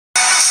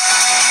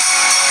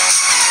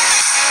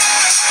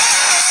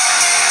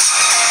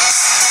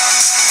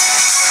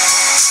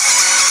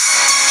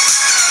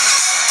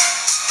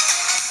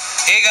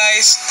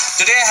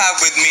Today I have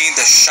with me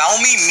the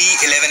Xiaomi Mi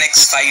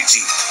 11X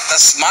 5G. The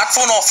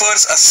smartphone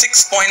offers a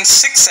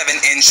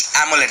 6.67-inch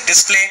AMOLED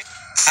display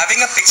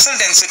having a pixel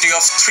density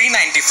of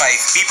 395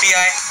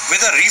 ppi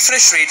with a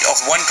refresh rate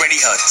of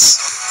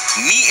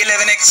 120Hz. Mi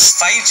 11X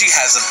 5G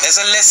has a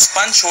bezel-less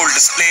punch-hole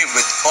display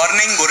with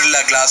Corning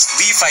Gorilla Glass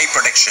V5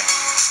 protection.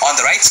 On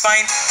the right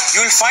spine,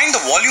 you will find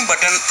the volume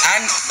button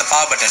and the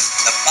power button.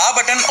 The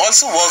power button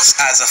also works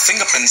as a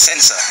fingerprint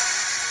sensor.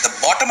 The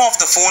bottom of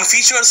the phone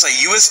features a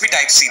USB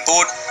Type-C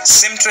port,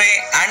 SIM tray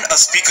and a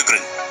speaker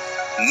grill.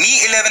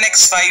 Mi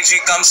 11X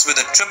 5G comes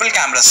with a triple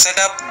camera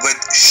setup with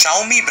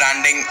Xiaomi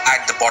branding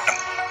at the bottom.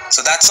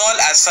 So that's all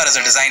as far as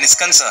the design is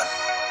concerned.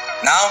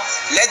 Now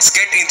let's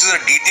get into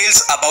the details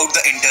about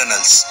the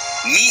internals.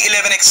 Mi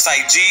 11X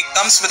 5G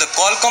comes with a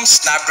Qualcomm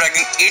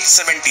Snapdragon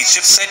 870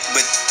 chipset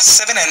with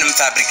 7nm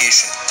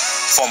fabrication.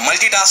 For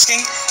multitasking,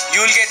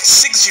 you will get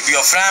 6GB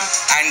of RAM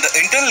and the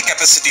internal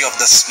capacity of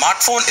the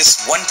smartphone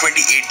is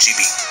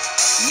 128GB.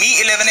 Mi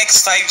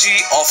 11X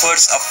 5G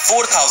offers a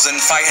 4520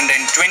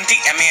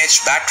 mAh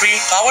battery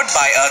powered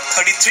by a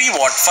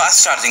 33-watt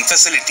fast charging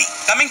facility.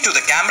 Coming to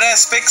the camera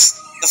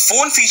aspects, the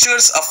phone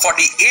features a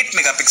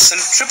 48-megapixel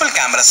triple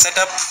camera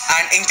setup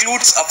and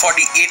includes a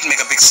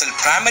 48-megapixel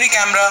primary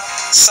camera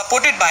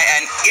supported by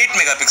an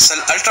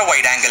 8-megapixel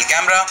ultra-wide-angle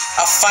camera,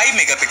 a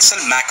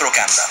 5-megapixel macro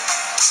camera.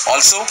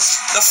 Also,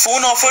 the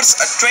phone offers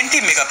a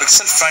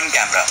 20-megapixel front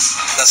camera.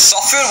 The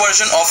software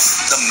version of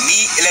the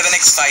Mi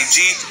 11X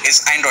 5G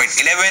is Android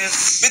 11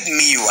 with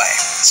MIUI.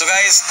 So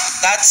guys,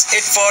 that's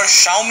it for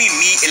Xiaomi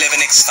Mi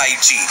 11X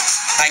 5G.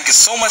 Thank you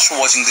so much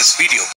for watching this video.